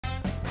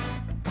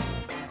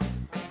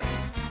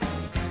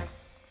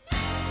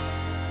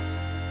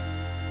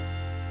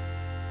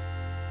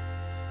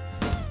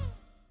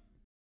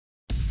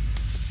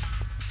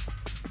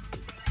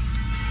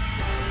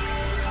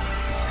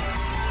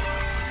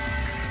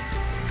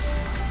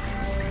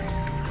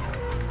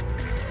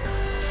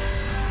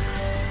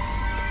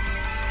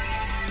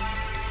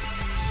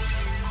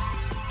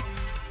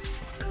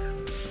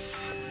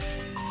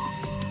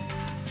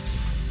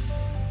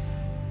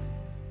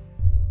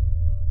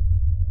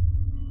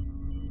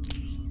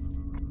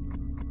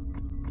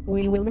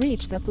We will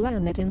reach the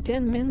planet in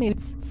 10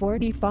 minutes,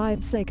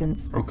 45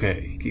 seconds.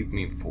 Okay, keep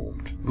me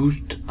informed.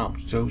 Boost up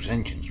those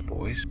engines,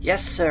 boys.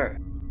 Yes, sir.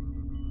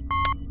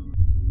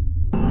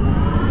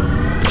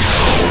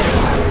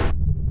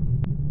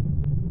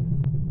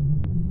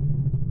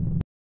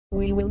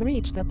 We will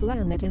reach the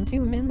planet in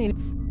 2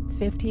 minutes,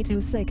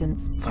 52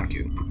 seconds. Thank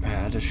you.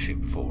 Prepare the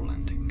ship for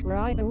landing.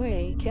 Right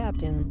away,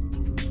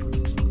 Captain.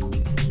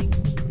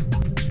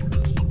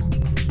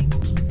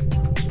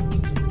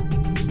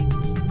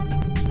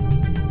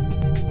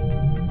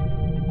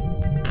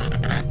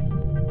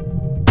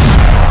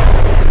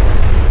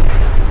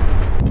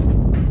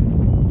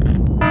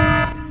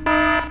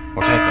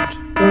 What happened?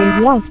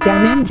 We've lost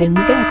an engine,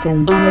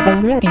 Captain.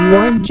 I've already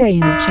warned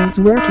Jane. She's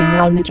working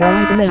on it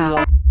right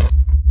now.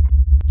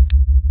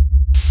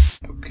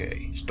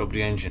 Okay, stop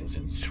the engines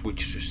and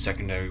switch to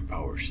secondary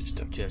power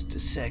system. Just a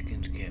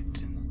second,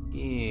 Captain.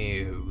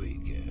 Here we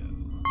go.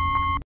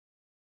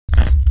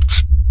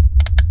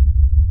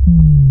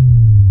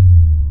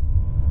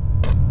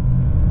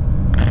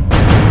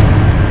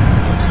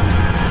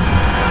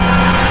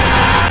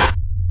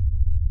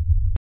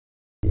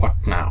 What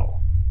now?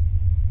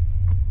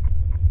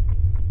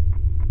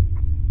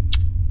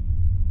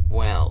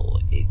 Well,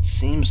 it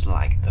seems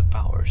like the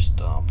power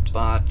stopped,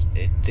 but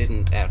it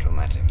didn't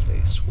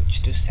automatically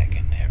switch to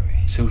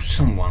secondary. So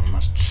someone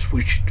must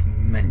switch it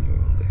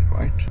manually,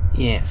 right?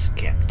 Yes,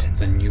 Captain.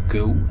 Then you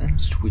go and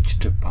switch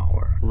the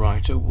power.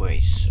 Right away,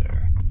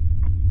 sir.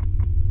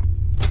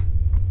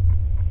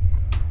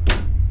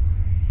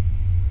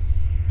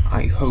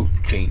 I hope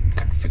Jane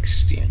can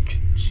fix the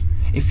engines.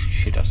 If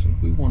she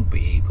doesn't, we won't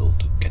be able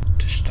to get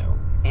the stone.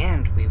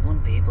 And we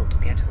won't be able to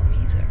get home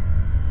either.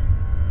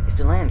 Is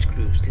the land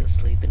crew still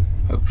sleeping?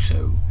 Hope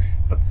so,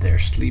 but their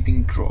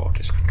sleeping draught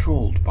is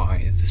controlled by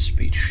the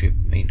spaceship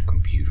main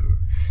computer,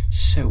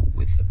 so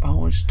with the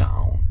powers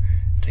down,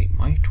 they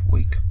might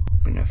wake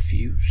up in a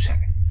few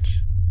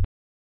seconds.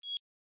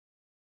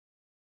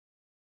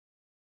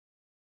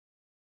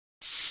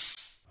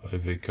 I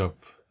wake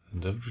up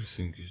and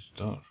everything is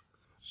dark.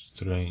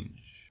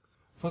 Strange.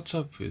 What's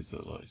up with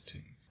the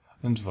lighting?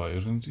 And why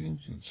aren't the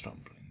engines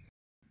rumbling?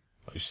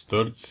 I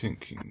start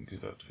thinking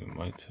that we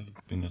might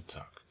have been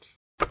attacked.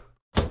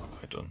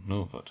 I don't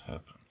know what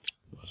happened,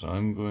 but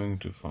I'm going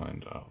to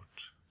find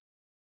out.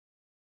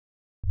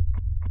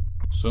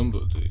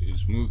 Somebody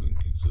is moving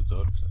in the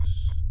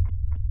darkness.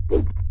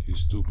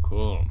 He's too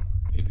calm.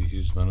 Maybe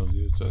he's one of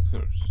the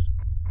attackers.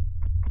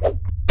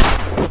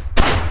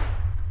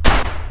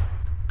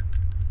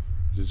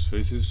 This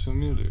face is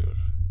familiar.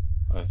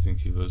 I think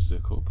he was the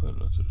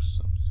co-pilot or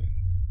something.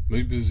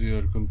 Maybe they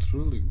are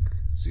controlling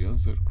the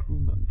other crew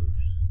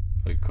members.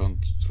 I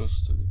can't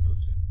trust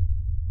anybody.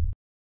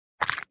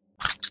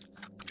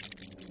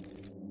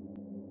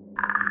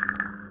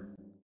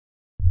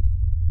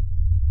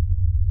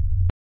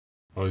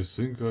 I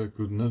think I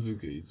could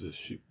navigate the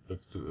ship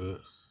back to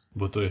Earth,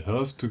 but I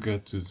have to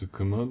get to the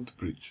command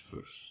bridge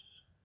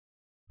first.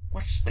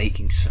 What's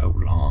taking so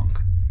long?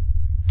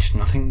 It's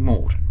nothing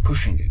more than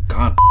pushing a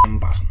goddamn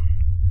button.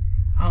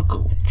 I'll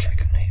go and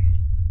check on him.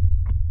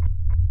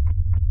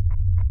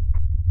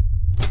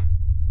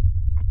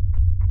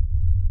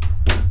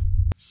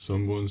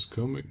 Someone's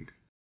coming.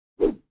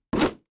 The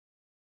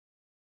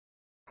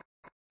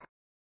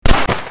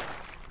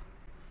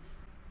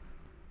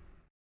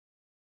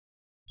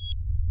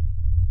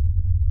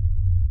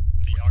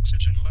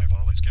oxygen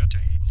level is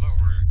getting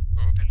lower.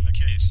 Open the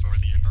case for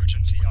the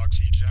emergency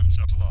oxygen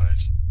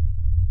supplies.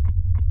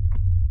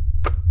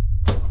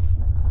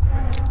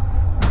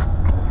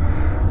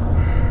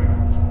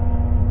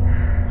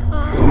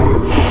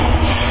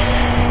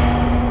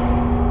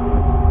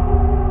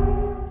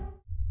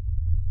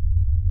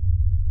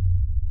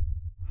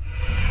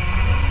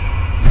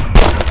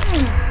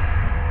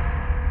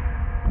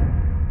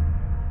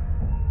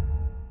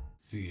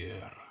 The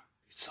air.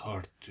 It's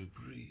hard to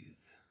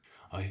breathe.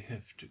 I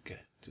have to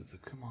get to the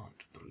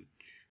command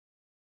bridge.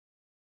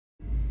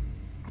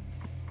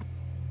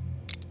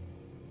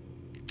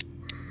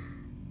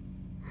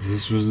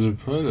 This was the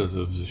pilot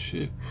of the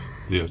ship.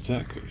 The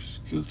attackers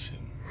killed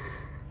him.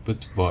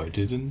 But why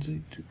didn't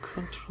they take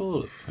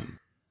control of him?